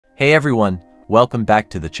Hey everyone, welcome back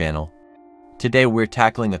to the channel. Today we're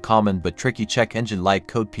tackling a common but tricky check engine light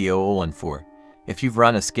code P0014. If you've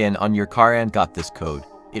run a scan on your car and got this code,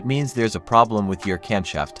 it means there's a problem with your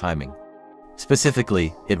camshaft timing.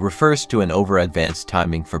 Specifically, it refers to an over-advanced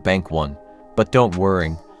timing for bank 1. But don't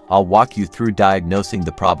worry, I'll walk you through diagnosing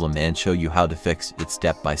the problem and show you how to fix it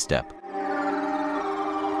step by step.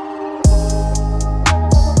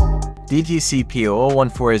 DTC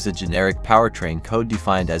P0014 is a generic powertrain code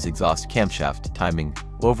defined as exhaust camshaft timing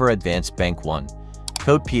over advanced bank 1.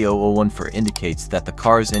 Code P0014 indicates that the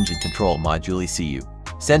car's engine control module ECU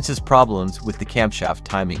senses problems with the camshaft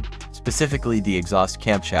timing, specifically the exhaust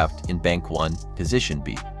camshaft in bank 1, position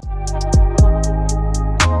B.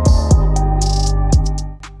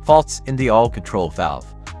 Faults in the oil control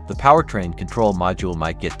valve. The powertrain control module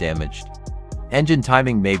might get damaged. Engine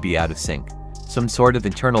timing may be out of sync. Some sort of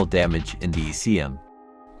internal damage in the ECM.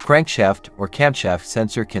 Crankshaft or camshaft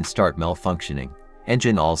sensor can start malfunctioning.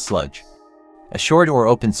 Engine oil sludge. A short or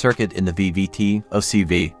open circuit in the VVT,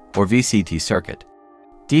 OCV, or VCT circuit.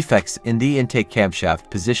 Defects in the intake camshaft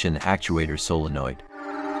position actuator solenoid.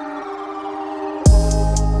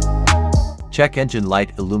 Check engine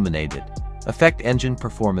light illuminated. Affect engine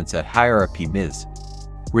performance at higher RPMs.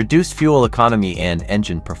 Reduce fuel economy and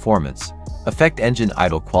engine performance. Affect engine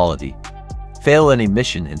idle quality. Fail an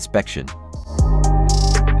emission inspection.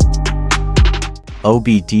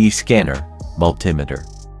 OBD scanner, multimeter.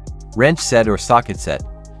 Wrench set or socket set,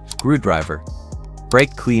 screwdriver.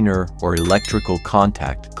 Brake cleaner or electrical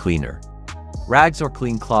contact cleaner. Rags or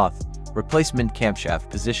clean cloth, replacement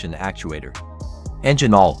camshaft position actuator.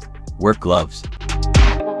 Engine oil, work gloves.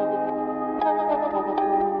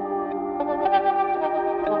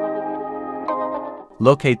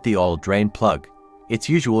 Locate the oil drain plug. It's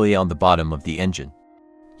usually on the bottom of the engine.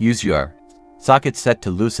 Use your socket set to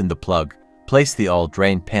loosen the plug. Place the oil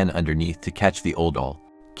drain pan underneath to catch the old oil.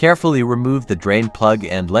 Carefully remove the drain plug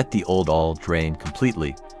and let the old oil drain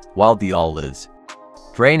completely while the oil is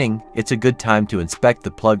draining. It's a good time to inspect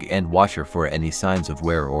the plug and washer for any signs of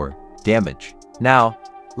wear or damage. Now,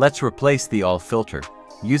 let's replace the oil filter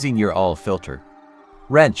using your oil filter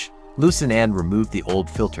wrench. Loosen and remove the old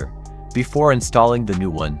filter. Before installing the new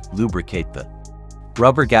one, lubricate the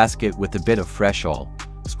rubber gasket with a bit of fresh oil.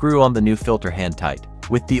 Screw on the new filter hand tight.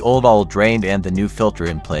 With the old oil drained and the new filter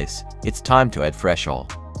in place, it's time to add fresh oil.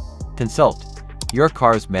 Consult your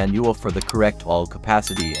car's manual for the correct oil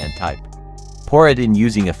capacity and type. Pour it in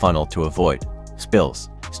using a funnel to avoid spills.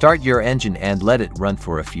 Start your engine and let it run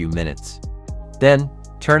for a few minutes. Then,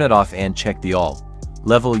 turn it off and check the oil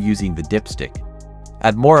level using the dipstick.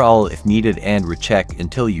 Add more oil if needed and recheck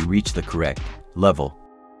until you reach the correct level.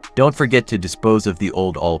 Don't forget to dispose of the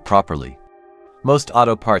old oil properly. Most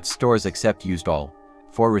auto parts stores accept used oil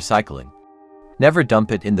for recycling. Never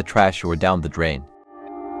dump it in the trash or down the drain.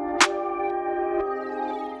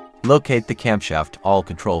 Locate the camshaft oil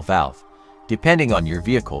control valve. Depending on your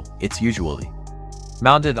vehicle, it's usually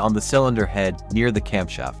mounted on the cylinder head near the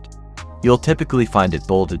camshaft. You'll typically find it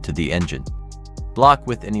bolted to the engine block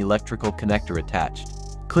with an electrical connector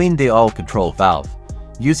attached. Clean the oil control valve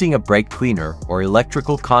using a brake cleaner or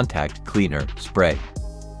electrical contact cleaner spray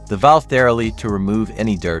the valve thoroughly to remove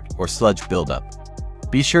any dirt or sludge buildup.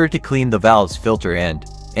 Be sure to clean the valve's filter and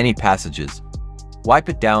any passages. Wipe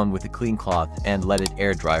it down with a clean cloth and let it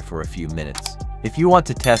air dry for a few minutes. If you want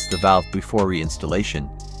to test the valve before reinstallation,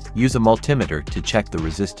 use a multimeter to check the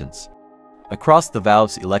resistance across the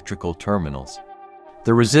valve's electrical terminals.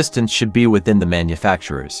 The resistance should be within the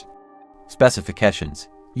manufacturer's specifications,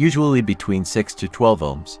 usually between 6 to 12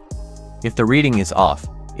 ohms. If the reading is off,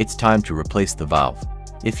 it's time to replace the valve.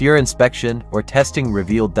 If your inspection or testing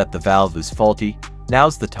revealed that the valve is faulty,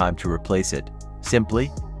 now's the time to replace it.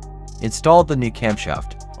 Simply install the new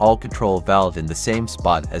camshaft oil control valve in the same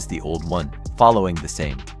spot as the old one, following the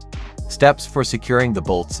same steps for securing the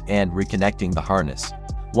bolts and reconnecting the harness.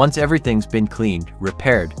 Once everything's been cleaned,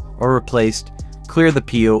 repaired, or replaced, clear the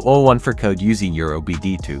P0014 code using your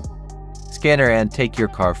OBD-II scanner and take your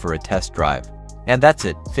car for a test drive. And that's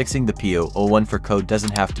it. Fixing the P0014 code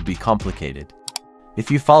doesn't have to be complicated. If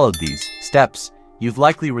you followed these steps, you've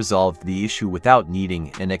likely resolved the issue without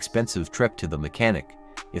needing an expensive trip to the mechanic.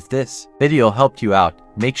 If this video helped you out,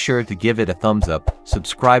 make sure to give it a thumbs up,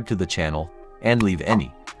 subscribe to the channel, and leave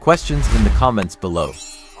any questions in the comments below.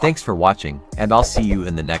 Thanks for watching, and I'll see you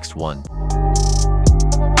in the next one.